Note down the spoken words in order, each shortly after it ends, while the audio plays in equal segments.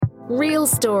Real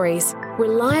stories,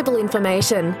 reliable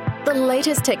information, the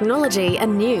latest technology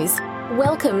and news.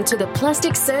 Welcome to the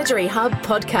Plastic Surgery Hub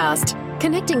podcast,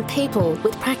 connecting people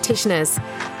with practitioners.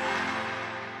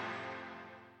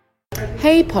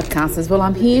 Hey podcasters, well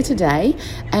I'm here today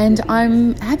and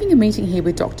I'm having a meeting here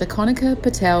with Dr. Konika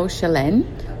Patel Shallon,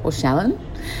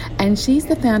 and she's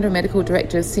the founder and medical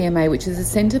director of CMA, which is the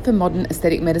Centre for Modern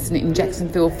Aesthetic Medicine in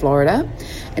Jacksonville, Florida.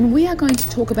 And we are going to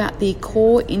talk about the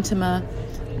Core Intima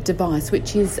device,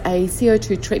 which is a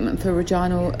CO2 treatment for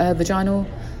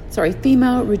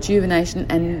female rejuvenation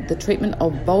and the treatment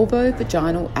of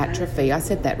vulvovaginal atrophy. I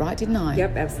said that right, didn't I?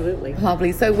 Yep, absolutely.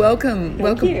 Lovely. So welcome.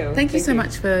 Thank you. Thank you so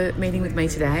much for meeting with me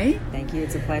today. Thank you.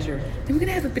 It's a pleasure. And we're going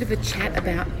to have a bit of a chat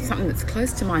about something that's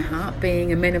close to my heart,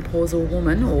 being a menopausal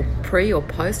woman, or pre or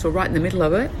post, or right in the middle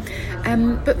of it.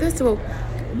 But first of all,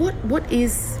 what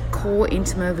is core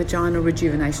intima vaginal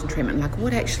rejuvenation treatment? Like,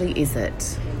 what actually is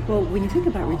it? Well, when you think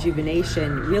about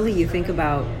rejuvenation, really you think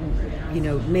about,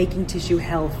 making tissue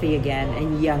healthy again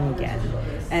and young again.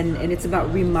 And it's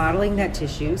about remodeling that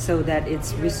tissue so that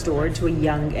it's restored to a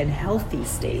young and healthy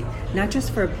state, not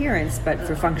just for appearance, but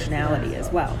for functionality as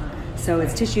well. So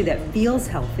it's tissue that feels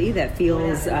healthy, that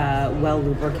feels well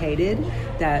lubricated,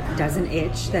 that doesn't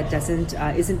itch, that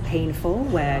isn't painful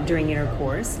during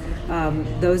intercourse.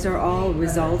 Those are all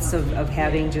results of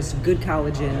having just good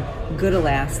collagen, good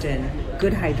elastin,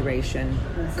 good hydration,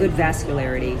 good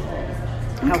vascularity,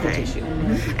 healthy tissue.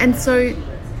 Mm-hmm. And so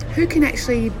who can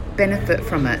actually benefit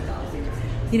from it?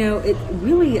 It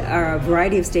really a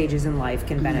variety of stages in life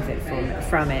can benefit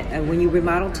from it. When you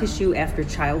remodel tissue after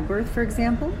childbirth, for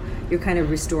example, you're kind of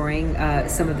restoring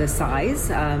some of the size,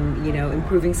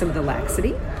 improving some of the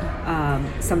laxity.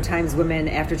 Sometimes women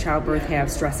after childbirth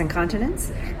have stress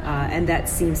incontinence, and that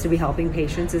seems to be helping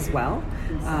patients as well.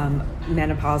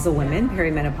 Menopausal women,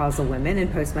 perimenopausal women, and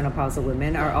postmenopausal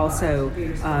women are also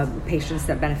patients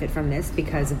that benefit from this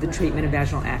because of the treatment of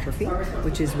vaginal atrophy,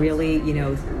 which is really,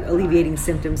 alleviating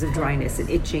symptoms of dryness and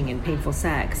itching and painful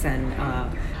sex and,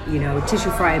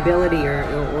 tissue friability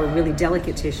or really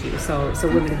delicate tissue. So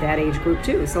women of that age group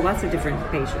too. So lots of different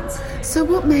patients. So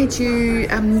what made you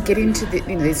get into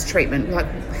this treatment? Like,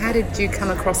 how did you come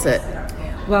across it?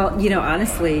 Well,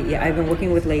 honestly, I've been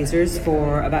working with lasers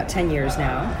for about 10 years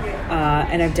now,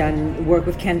 and I've done work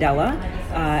with Candela,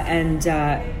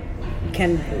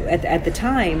 at the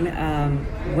time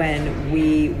when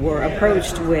we were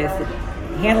approached with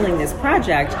handling this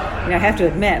project, I have to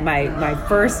admit, my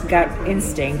first gut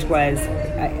instinct was,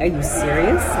 are you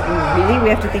serious? Really? We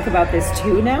have to think about this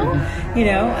too now?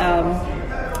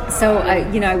 So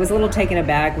I was a little taken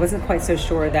aback. Wasn't quite so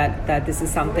sure that this is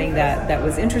something that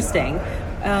was interesting.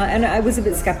 And I was a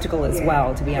bit skeptical as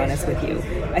well, to be honest with you.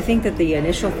 I think that the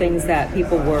initial things that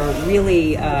people were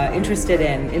really interested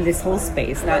in this whole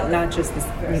space, not just this,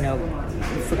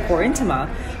 for core intima,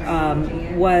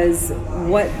 was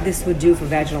what this would do for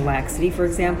vaginal laxity, for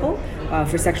example,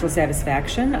 for sexual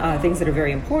satisfaction, things that are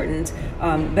very important,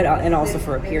 and also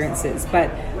for appearances. But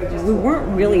we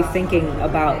weren't really thinking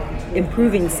about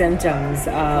improving symptoms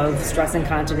of stress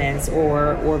incontinence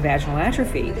or vaginal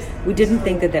atrophy. We didn't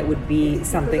think that would be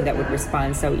something that would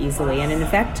respond so easily. And in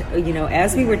fact,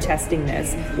 as we were testing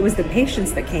this, it was the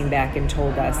patients that came back and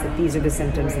told us that these are the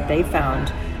symptoms that they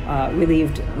found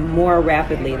relieved more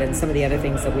rapidly than some of the other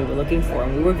things that we were looking for,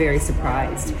 and we were very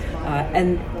surprised.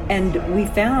 And we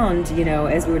found,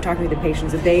 as we were talking to the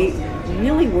patients, that they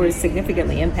really were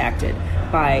significantly impacted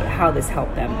by how this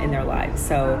helped them in their lives.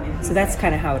 So that's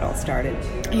kind of how it all started.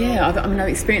 Yeah, I've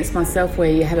experienced myself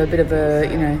where you have a bit of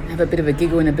a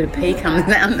giggle and a bit of pee comes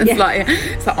down. It's like,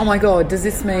 oh my God, does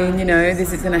this mean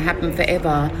this is going to happen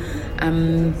forever?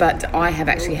 But I have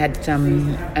actually had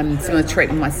some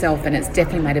treatment myself, and it's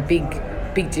definitely made a big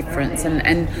difference.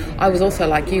 And I was also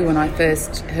like you when I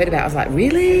first heard about it. I was like,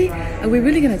 really? Are we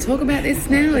really going to talk about this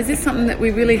now? Is this something that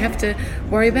we really have to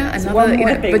worry about? Another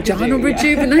vaginal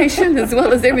rejuvenation as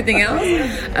well as everything else?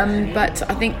 But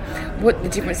I think what the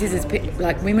difference is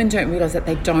like women don't realise that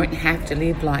they don't have to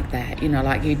live like that.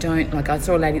 Like you don't, like I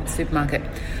saw a lady at the supermarket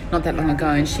not that long ago,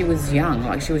 and she was young,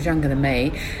 like she was younger than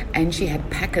me, and she had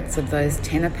packets of those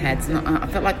tenor pads, and I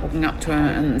felt like walking up to her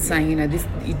and saying, this,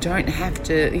 you don't have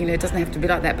to, it doesn't have to be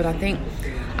like that. But I think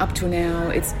up till now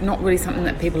it's not really something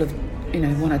that people have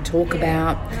want to talk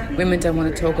about. Women don't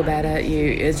want to talk about it.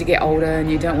 As you get older and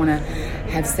you don't want to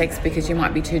have sex because you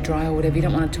might be too dry or whatever, you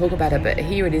don't want to talk about it. But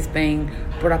here it is being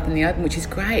brought up in the open, which is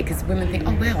great because women think,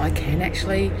 oh wow, I can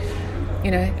actually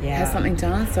have something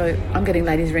done. So I'm getting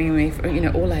ladies ringing me for,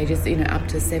 all ages, up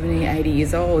to 70, 80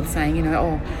 years old saying,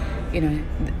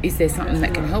 is there something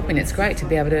that can help? And it's great to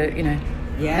be able to,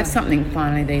 have something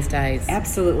finally these days.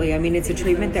 Absolutely. I mean, it's a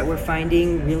treatment that we're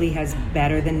finding really has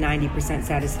better than 90%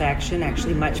 satisfaction,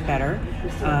 actually much better,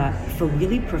 for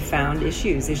really profound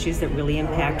issues that really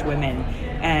impact women.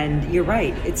 And you're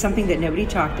right, it's something that nobody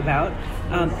talked about,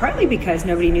 partly because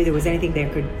nobody knew there was anything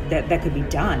that could be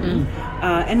done,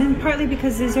 and then partly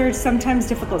because these are sometimes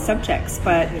difficult subjects.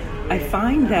 But I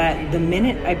find that the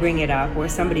minute I bring it up or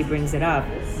somebody brings it up,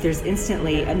 there's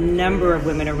instantly a number of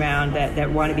women around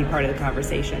that want to be part of the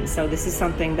conversation. So this is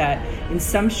something that in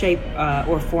some shape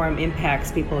or form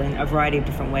impacts people in a variety of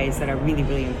different ways that are really,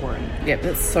 really important. Yep,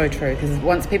 that's so true, because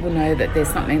once people know that there's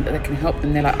something that can help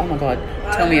them, they're like, oh my God,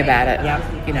 tell me about it.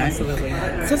 Yeah, you know? Absolutely. So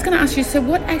I was going to ask you, so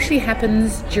what actually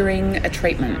happens during a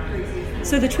treatment?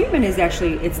 So the treatment is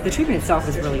actually, the treatment itself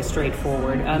is really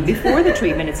straightforward. Before the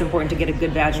treatment, it's important to get a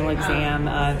good vaginal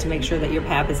exam to make sure that your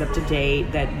pap is up to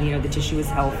date, that the tissue is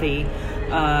healthy,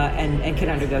 and can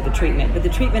undergo the treatment. But the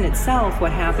treatment itself,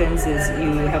 what happens is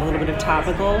you have a little bit of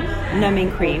topical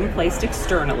numbing cream placed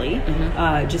externally,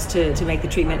 just to make the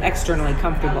treatment externally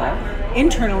comfortable.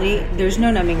 Internally, there's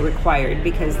no numbing required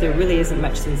because there really isn't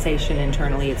much sensation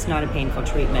internally. It's not a painful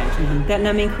treatment. That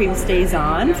numbing cream stays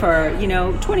on for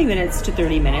 20 minutes to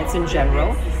 30 minutes in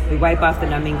general. We wipe off the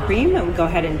numbing cream and we go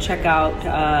ahead and check out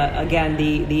again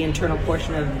the internal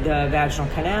portion of the vaginal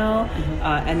canal,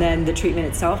 and then the treatment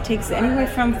itself takes anywhere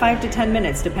from 5 to 10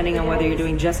 minutes depending on whether you're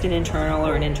doing just an internal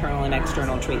or an internal and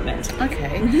external treatment.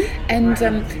 Okay. And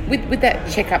with that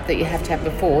checkup that you have to have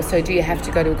before, so do you have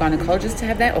to go to a gynecologist to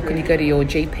have that, or can you go to your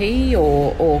GP,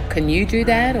 or can you do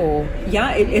that? Or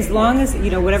as long as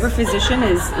whatever physician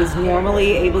is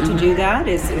normally able to do that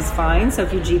is fine. So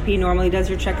if your GP normally does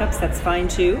your checkups, that's fine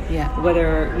too. Yeah.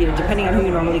 Whether depending on who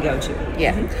you normally go to.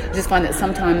 Yeah. I just find that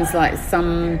sometimes, like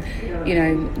some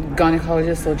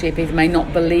gynecologists or GPs may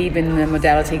not believe in the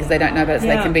modality because they don't know about it. So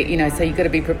they can be so you've got to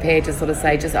be prepared to sort of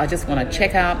say, I just want to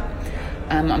check up.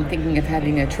 I'm thinking of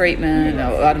having a treatment,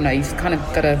 or I don't know, you just kind of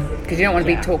got to, because you don't want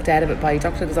to be talked out of it by your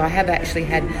doctor, because I have actually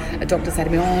had a doctor say to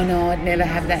me, oh no, I'd never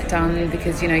have that done,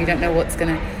 because you don't know what's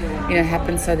going to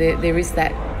happen. So there is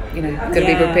that, got to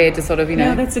be prepared to sort of,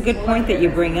 No, that's a good point that you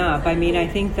bring up. I mean, I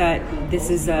think that this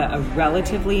is a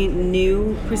relatively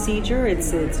new procedure.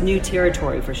 It's new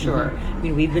territory for sure. I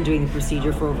mean, we've been doing the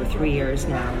procedure for over 3 years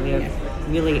now. We have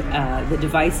really, the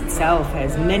device itself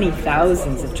has many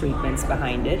thousands of treatments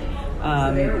behind it.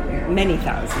 Many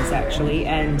thousands actually,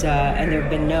 and there have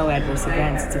been no adverse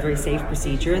events. It's a very safe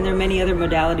procedure, and there are many other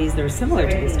modalities that are similar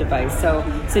to this device. So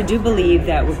I do believe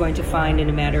that we're going to find in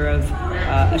a matter of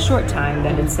a short time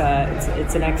that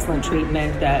it's an excellent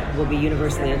treatment that will be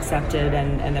universally accepted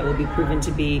and that will be proven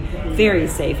to be very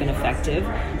safe and effective.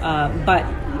 But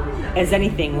as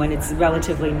anything, when it's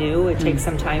relatively new, it takes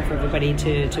some time for everybody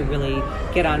to really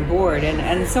get on board.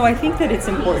 And so I think that it's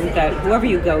important that whoever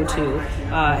you go to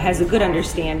has a good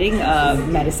understanding of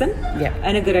medicine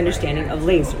and a good understanding of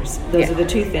lasers. Those are the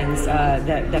two things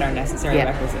that are necessary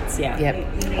requisites.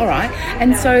 Yep. All right.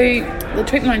 And so the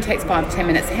treatment only takes 5 to 10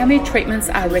 minutes. How many treatments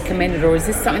are recommended, or is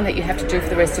this something that you have to do for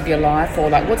the rest of your life, or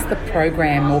like what's the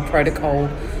program or protocol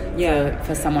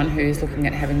for someone who's looking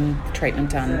at having treatment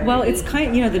done? Well, it's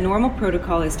the normal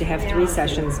protocol is to have 3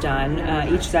 sessions done.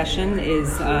 Each session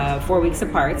is 4 weeks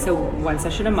apart, so 1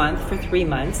 session a month for 3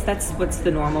 months. That's what's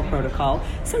the normal protocol.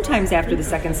 Sometimes after the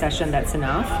 2nd session, that's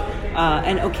enough.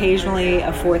 And occasionally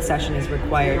a 4th session is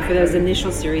required for those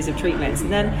initial series of treatments.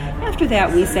 And then after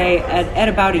that, we say at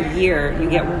about a year, you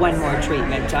get 1 more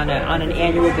treatment on an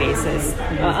annual basis,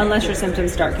 unless your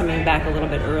symptoms start coming back a little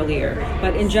bit earlier.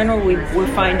 But in general,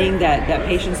 we're finding that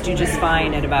patients do just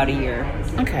fine at about a year.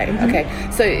 Okay.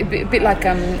 So a bit like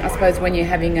I suppose when you're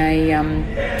having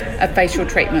a facial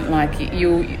treatment, like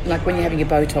when you're having a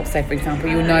Botox, say for example,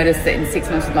 you'll notice that in 6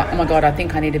 months, like, oh my God, I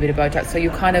think I need a bit of Botox. So you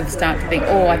kind of start to think,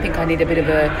 oh, I think I need a bit of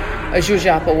a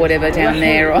zhuzh-up or whatever down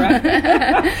there.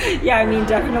 Right. Yeah, I mean,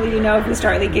 definitely, if you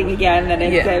start leaking again, then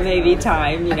it may be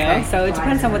time, Okay. So it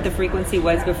depends on what the frequency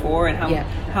was before and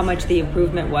how much the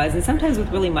improvement was. And sometimes with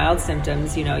really mild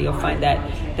symptoms, you'll find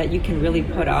that you can really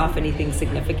put off anything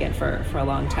significant for a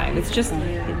long time. It's just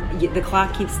the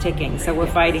clock keeps ticking, so we're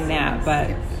fighting that.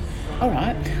 But all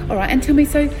right. And tell me,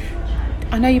 so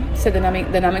I know you said the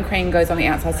numbing cream goes on the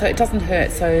outside, so it doesn't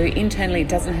hurt. So internally, it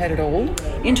doesn't hurt at all.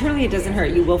 Internally, it doesn't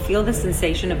hurt. You will feel the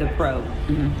sensation of the probe.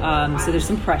 So there's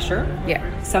some pressure.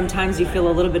 Yeah. Sometimes you feel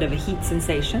a little bit of a heat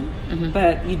sensation,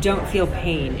 but you don't feel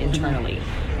pain internally.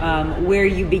 Where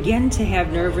you begin to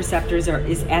have nerve receptors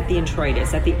is at the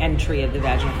introitus, at the entry of the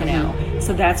vaginal canal.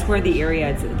 So that's where the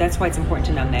area that's why it's important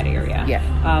to numb that area. Yeah.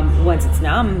 Once it's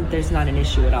numb, there's not an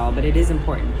issue at all, but it is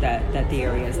important that the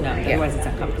area is numbed. Otherwise, it's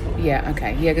uncomfortable. Yeah, okay.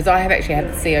 Yeah, because I have actually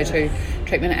had the CO2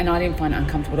 treatment, and I didn't find it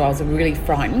uncomfortable. I was really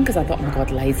frightened because I thought, oh my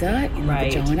God, laser in the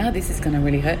vagina, this is going to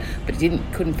really hurt. But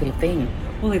couldn't feel a thing.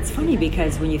 Well, it's funny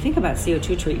because when you think about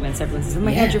CO2 treatments, everyone says, oh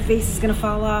my God, your face is going to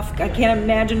fall off. I can't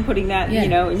imagine putting that,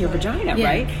 in your vagina,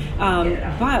 right?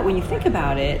 But when you think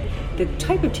about it, the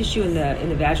type of tissue in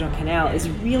the vaginal canal is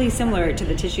really similar to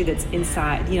the tissue that's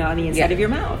inside, on the inside of your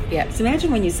mouth. Yeah. So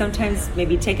imagine when you sometimes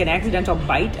maybe take an accidental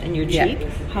bite in your cheek,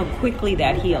 how quickly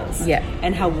that heals. Yeah.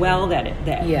 And how well that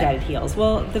it heals.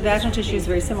 Well, the vaginal tissue is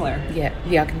very similar. Yeah,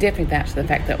 I can definitely vouch for the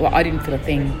fact that, I didn't feel a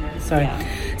thing.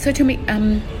 So tell me,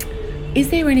 is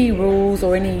there any rules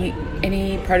or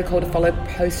any protocol to follow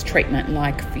post-treatment?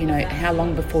 Like, how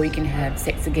long before you can have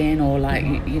sex again, or like,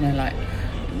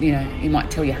 you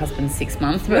might tell your husband 6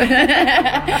 months, but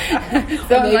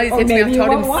some lady said to me, I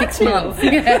told him 6 months.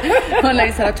 One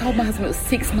lady said, I told my husband it was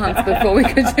 6 months before we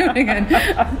could do it again.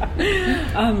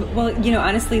 Well,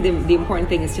 honestly, the important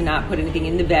thing is to not put anything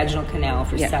in the vaginal canal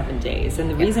for 7 days. And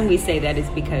the reason we say that is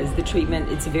because the treatment,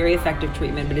 it's a very effective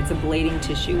treatment, but it's ablating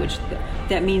tissue, which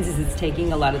that means is it's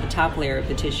taking a lot of the top layer of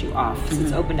the tissue off. So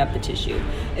it's opened up the tissue.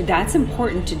 That's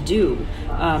important to do.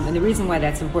 And the reason why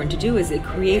that's important to do is it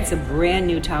creates a brand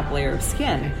new top layer of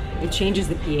skin. It changes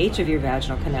the pH of your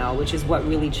vaginal canal, which is what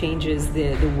really changes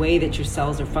the way that your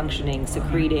cells are functioning,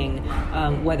 secreting,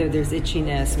 whether there's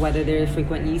itchiness, whether there are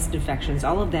frequent yeast infections.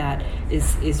 All of that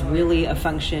is really a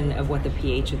function of what the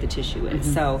pH of the tissue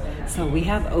is. So we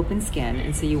have open skin,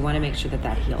 and so you want to make sure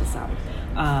that heals up.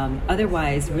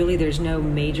 Otherwise, really, there's no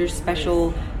major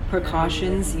special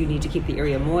precautions. You need to keep the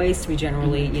area moist. We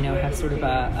generally, have sort of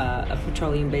a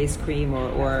petroleum-based cream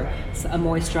or a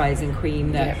moisturizing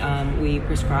cream that we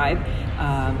prescribe,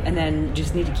 and then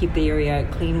just need to keep the area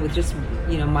clean with just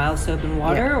mild soap and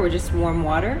water or just warm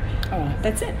water.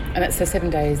 That's it. And that's so 7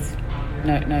 days.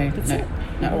 No.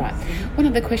 All right. One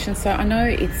other question. So I know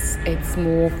it's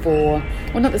more for,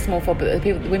 well, not the small for, but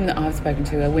the women that I've spoken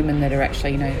to are women that are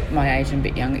actually, my age and a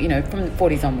bit younger, from the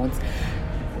 40s onwards.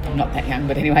 I'm not that young,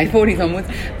 but anyway, 40s onwards.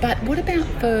 But what about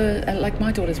for, like,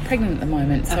 my daughter's pregnant at the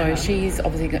moment, so she's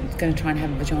obviously going to try and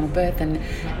have a vaginal birth.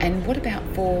 And what about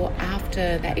for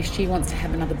after that, if she wants to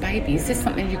have another baby? Is this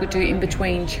something you could do in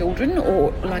between children,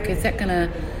 or like is that going to?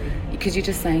 Because you're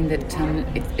just saying that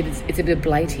it's a bit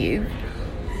ablative.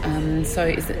 So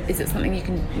is it something you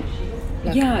can?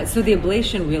 So the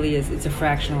ablation really it's a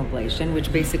fractional ablation,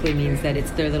 which basically means that it's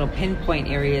their little pinpoint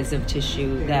areas of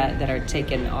tissue that are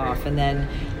taken off, and then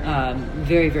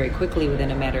very, very quickly,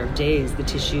 within a matter of days, the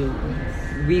tissue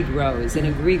regrows, and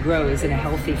it regrows in a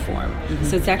healthy form.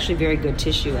 So it's actually very good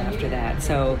tissue after that.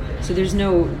 So there's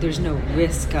no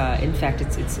risk. In fact,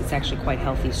 it's actually quite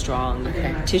healthy, strong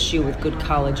tissue with good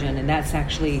collagen, and that's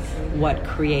actually what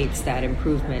creates that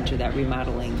improvement or that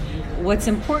remodeling. What's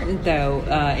important, though,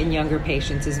 in younger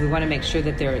patients is we want to make sure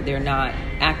that they're not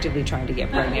actively trying to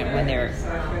get pregnant when they're,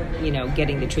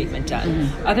 getting the treatment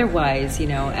done. Otherwise,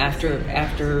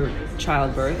 after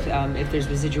childbirth, if there's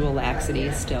residual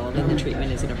laxity still, then the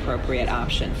treatment is an appropriate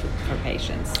option for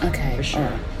patients. Okay, for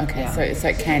sure. Okay, so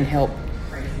it can help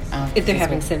if they're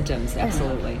having symptoms.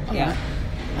 Absolutely, Right.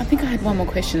 I think I had one more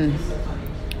question.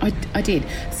 I did.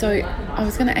 So I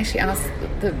was going to actually ask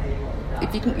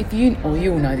if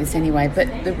you'll know this anyway, but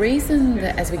the reason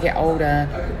that as we get older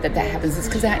that happens is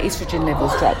because our estrogen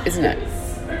levels drop, isn't it?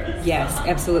 Yes,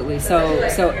 absolutely. So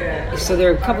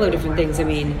there are a couple of different things. I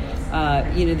mean,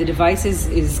 the device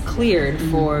is cleared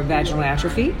for vaginal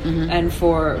atrophy and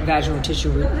for vaginal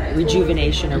tissue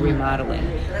rejuvenation or remodeling.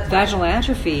 Vaginal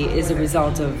atrophy is a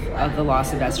result of the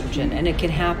loss of estrogen, and it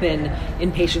can happen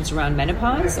in patients around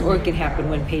menopause, or it can happen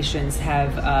when patients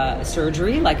have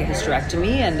surgery, like a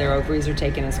hysterectomy, and their ovaries are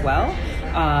taken as well.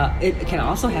 It can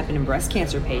also happen in breast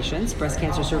cancer patients, breast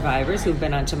cancer survivors who've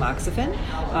been on tamoxifen,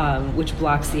 which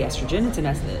blocks the estrogen. It's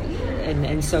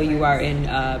and so you are in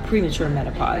premature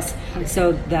menopause.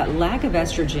 So that lack of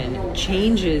estrogen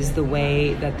changes the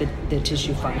way that the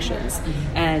tissue functions,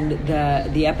 and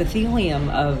the epithelium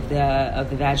of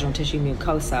the vaginal tissue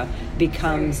mucosa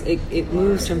becomes it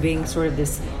moves from being sort of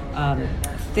this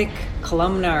thick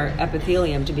columnar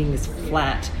epithelium to being this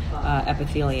flat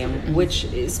epithelium, which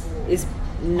is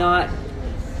not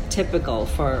typical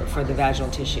for the vaginal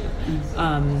tissue.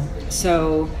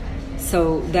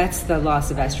 So that's the loss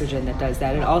of estrogen that does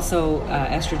that. And also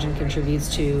estrogen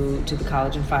contributes to the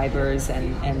collagen fibers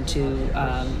and to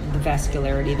the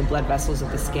vascularity, the blood vessels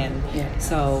of the skin. Yeah.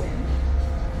 So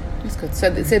that's good. So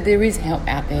there is help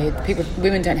out there.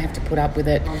 Women don't have to put up with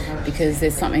it because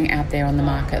there's something out there on the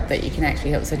market that you can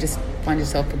actually help. So just find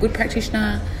yourself a good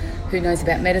practitioner who knows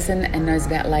about medicine and knows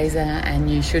about laser, and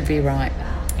you should be right.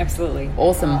 Absolutely.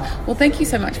 Awesome. Well, thank you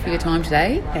so much for your time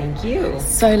today. Thank you.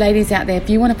 So, ladies out there, if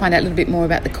you want to find out a little bit more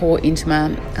about the Core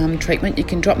Intima treatment, you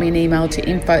can drop me an email to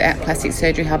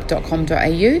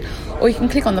info@plasticsurgeryhub.com.au, or you can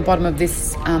click on the bottom of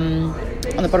this, on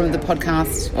the bottom of the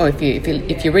podcast, or if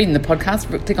you're reading the podcast,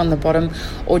 click on the bottom,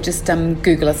 or just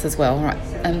Google us as well. All right.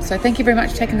 So, thank you very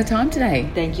much for taking the time today.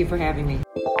 Thank you for having me.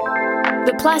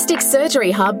 The Plastic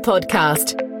Surgery Hub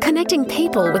podcast, connecting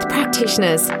people with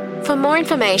practitioners. For more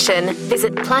information,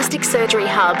 visit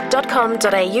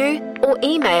plasticsurgeryhub.com.au or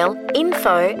email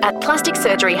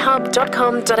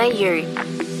info@plasticsurgeryhub.com.au.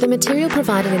 The material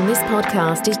provided in this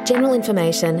podcast is general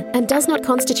information and does not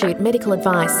constitute medical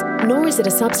advice, nor is it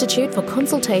a substitute for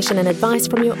consultation and advice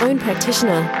from your own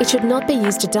practitioner. It should not be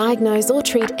used to diagnose or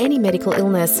treat any medical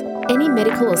illness. Any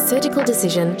medical or surgical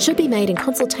decision should be made in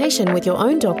consultation with your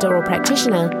own doctor or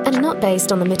practitioner and not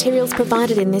based on the materials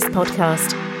provided in this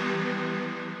podcast.